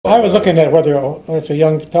I was looking at whether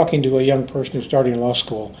if talking to a young person who's starting law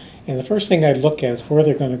school, and the first thing I'd look at is where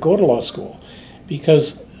they're going to go to law school,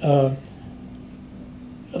 because a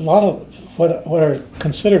lot of what are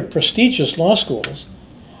considered prestigious law schools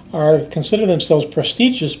are consider themselves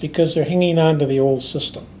prestigious because they're hanging on to the old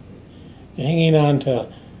system. They're hanging on to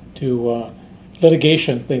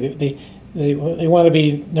litigation. They want to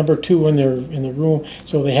be number two in the room,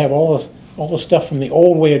 so they have all the stuff from the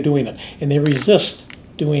old way of doing it, and they resist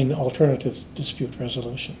doing alternative dispute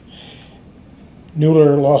resolution.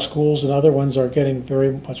 Newer law schools and other ones are getting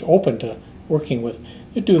very much open to working with.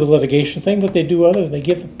 They do the litigation thing, but they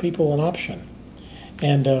give people an option,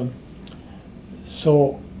 and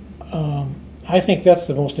I think that's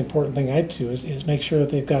the most important thing I do is make sure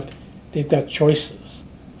that they've got choices,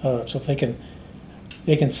 so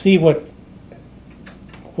they can see what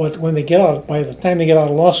when they get out, by the time they get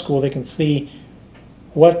out of law school, they can see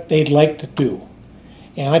what they'd like to do.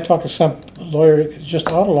 And I talked to some lawyer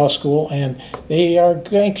just out of law school, and they are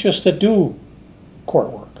anxious to do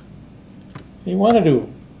court work. They want to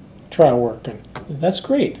do trial work, and that's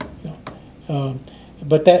great.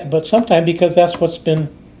 But sometimes because that's what's been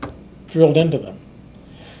drilled into them.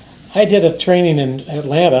 I did a training in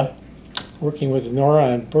Atlanta, working with Nora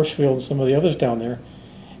and Bushfield and some of the others down there,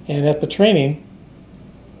 and at the training,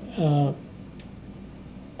 one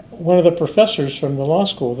of the professors from the law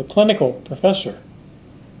school, the clinical professor,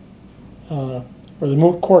 or the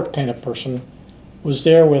moot court kind of person, was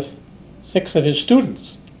there with 6 of his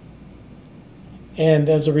students. And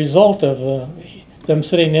as a result of them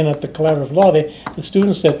sitting in at the collaborative law, the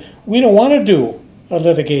students said, "We don't want to do a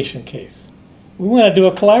litigation case. We want to do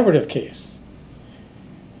a collaborative case."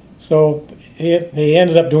 So they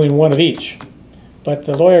ended up doing one of each. But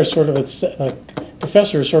the lawyer the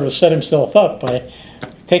professor sort of set himself up by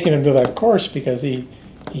taking him to that course, because he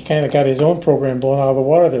kind of got his own program blown out of the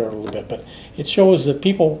water there a little bit. But it shows that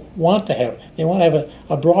people want to have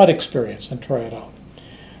a broad experience and try it out.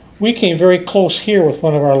 We came very close here with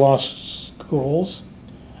one of our law schools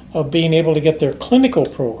of being able to get their clinical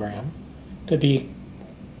program to be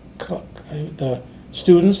the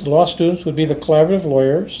law students would be the collaborative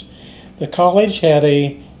lawyers. The college had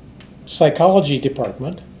a psychology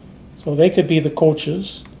department, so they could be the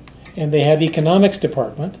coaches, and they had economics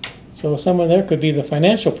department, so someone there could be the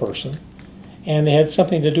financial person, and they had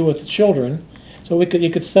something to do with the children, so you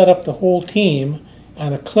could set up the whole team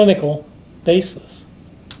on a clinical basis.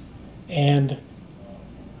 And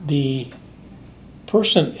the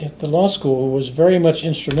person at the law school who was very much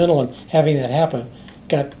instrumental in having that happen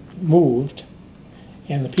got moved,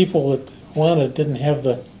 and the people that wanted didn't have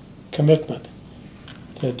the commitment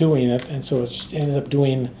to doing it, and so it ended up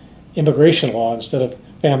doing immigration law instead of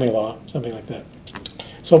family law, something like that.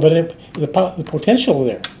 So, but the potential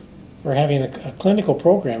there for having a clinical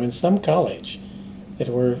program in some college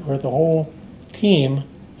where the whole team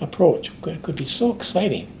approach could be so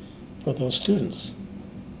exciting for those students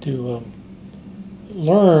to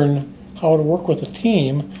learn how to work with a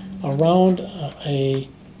team around a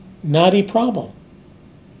knotty problem.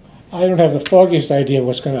 I don't have the foggiest idea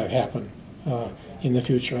what's going to happen in the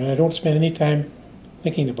future, and I don't spend any time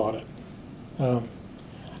thinking about it.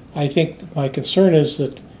 I think my concern is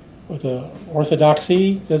that the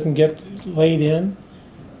orthodoxy doesn't get laid in,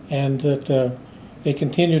 and that they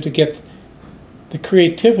continue to get the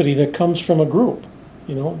creativity that comes from a group,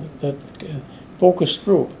 that focused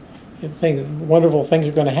group. Wonderful things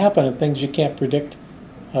are going to happen, and things you can't predict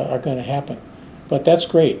are going to happen. But that's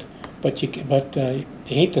great. But you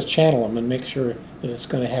hate to channel them and make sure that it's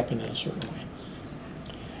going to happen in a certain way.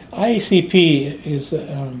 IACP is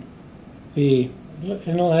the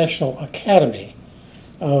International Academy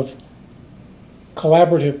of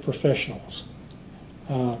Collaborative Professionals.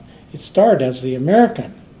 It started as the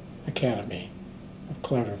American Academy of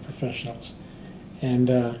Collaborative Professionals, and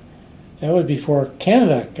that was before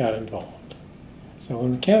Canada got involved. So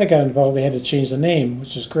when Canada got involved, they had to change the name,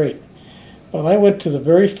 which is great. But I went to the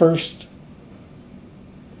very first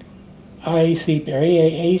IACP, or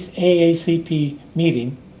AACP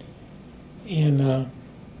meeting in a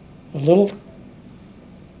little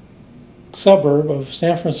suburb of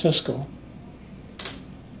San Francisco.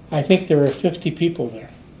 I think there were 50 people there.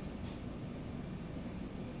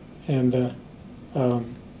 And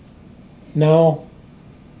now,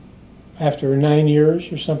 after 9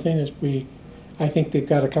 years or something, I think they've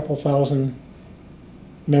got a couple thousand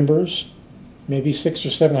members. Maybe 600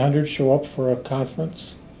 or 700 show up for a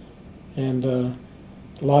conference, and a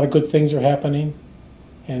lot of good things are happening.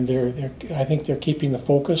 And I think they're keeping the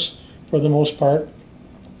focus for the most part.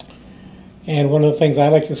 And one of the things I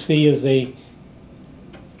like to see is they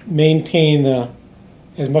maintain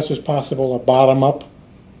as much as possible, a bottom-up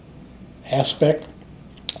aspect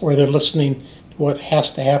where they're listening to what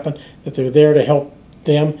has to happen, that they're there to help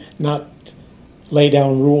them, not lay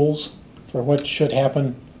down rules for what should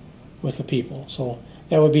happen with the people. So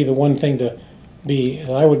that would be the one thing that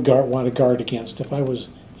I would want to guard against if I was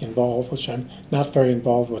involved, which I'm not very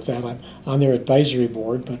involved with that. I'm on their advisory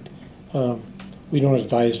board, but we don't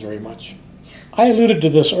advise very much. I alluded to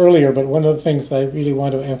this earlier, but one of the things I really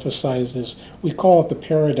want to emphasize is we call it the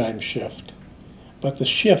paradigm shift. But the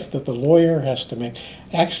shift that the lawyer has to make,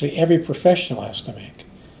 actually every professional has to make,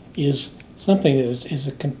 is something that is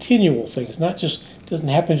a continual thing. It's not just, it doesn't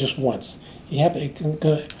happen just once.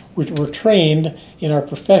 We're trained in our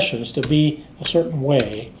professions to be a certain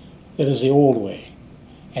way that is the old way.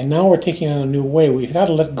 And now we're taking on a new way. We've got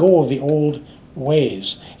to let go of the old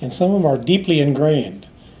ways. And some of them are deeply ingrained.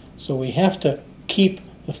 So we have to keep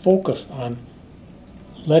the focus on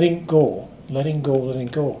letting go, letting go, letting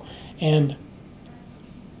go. And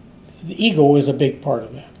the ego is a big part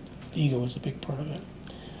of that. The ego is a big part of that.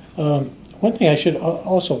 One thing I should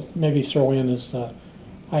also maybe throw in is the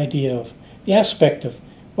idea of the aspect of,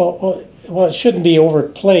 well, it shouldn't be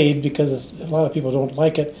overplayed because a lot of people don't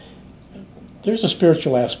like it. There's a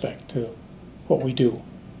spiritual aspect to what we do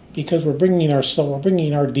because we're bringing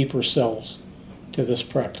our deeper selves to this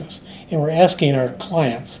practice. And we're asking our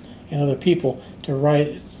clients and other people to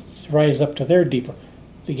rise up to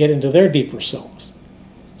to get into their deeper selves.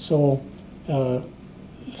 So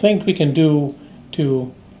things we can do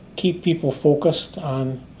to keep people focused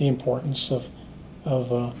on the importance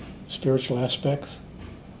of spiritual aspects.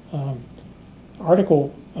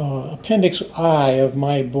 Appendix I of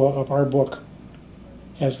our book,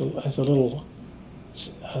 has a little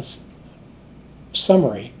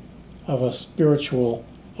summary of a spiritual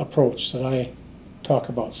approach that I talk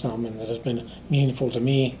about some and that has been meaningful to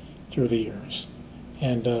me through the years.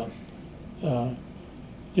 And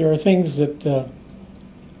there are things that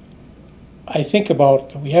I think about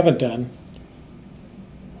that we haven't done.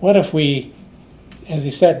 What if we, as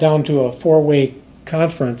he sat down to a four-way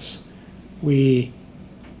conference, we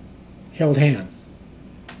held hands?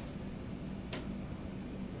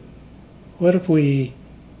 What if we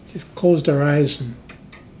just closed our eyes and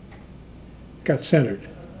got centered?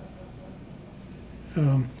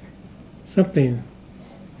 Something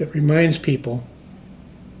that reminds people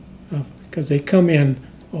of, because they come in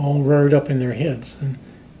all reared up in their heads, and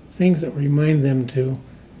things that remind them to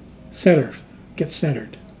get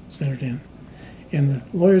centered in. And the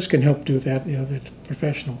lawyers can help do that, the other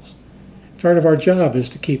professionals. Part of our job is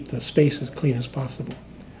to keep the space as clean as possible.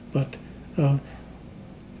 But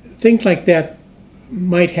things like that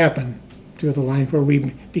might happen through the line where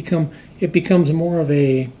it becomes more of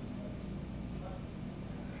a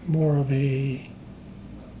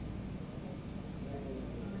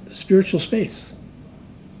spiritual space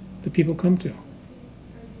that people come to.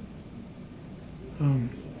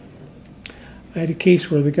 I had a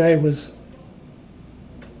case where the guy was,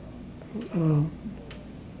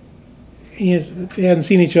 they hadn't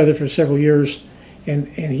seen each other for several years, and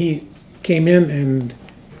he came in and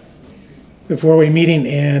the four-way meeting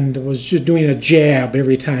and was just doing a jab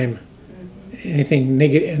every time, anything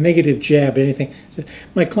a negative jab, anything. So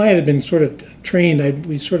my client had been sort of trained.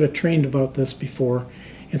 We sort of trained about this before,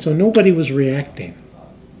 and so nobody was reacting.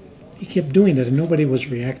 He kept doing it, and nobody was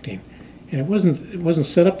reacting. And it wasn't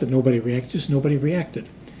set up that nobody reacted, just nobody reacted.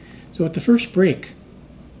 So at the first break,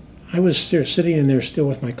 I was there sitting in there still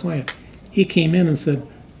with my client. He came in and said,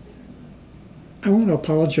 "I want to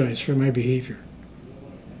apologize for my behavior."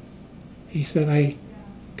 He said, "I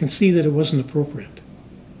can see that it wasn't appropriate."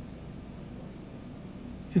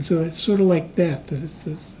 And so it's sort of like that it's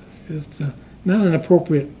not an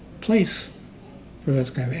appropriate place for this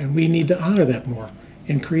kind of thing. And we need to honor that more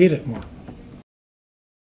and create it more.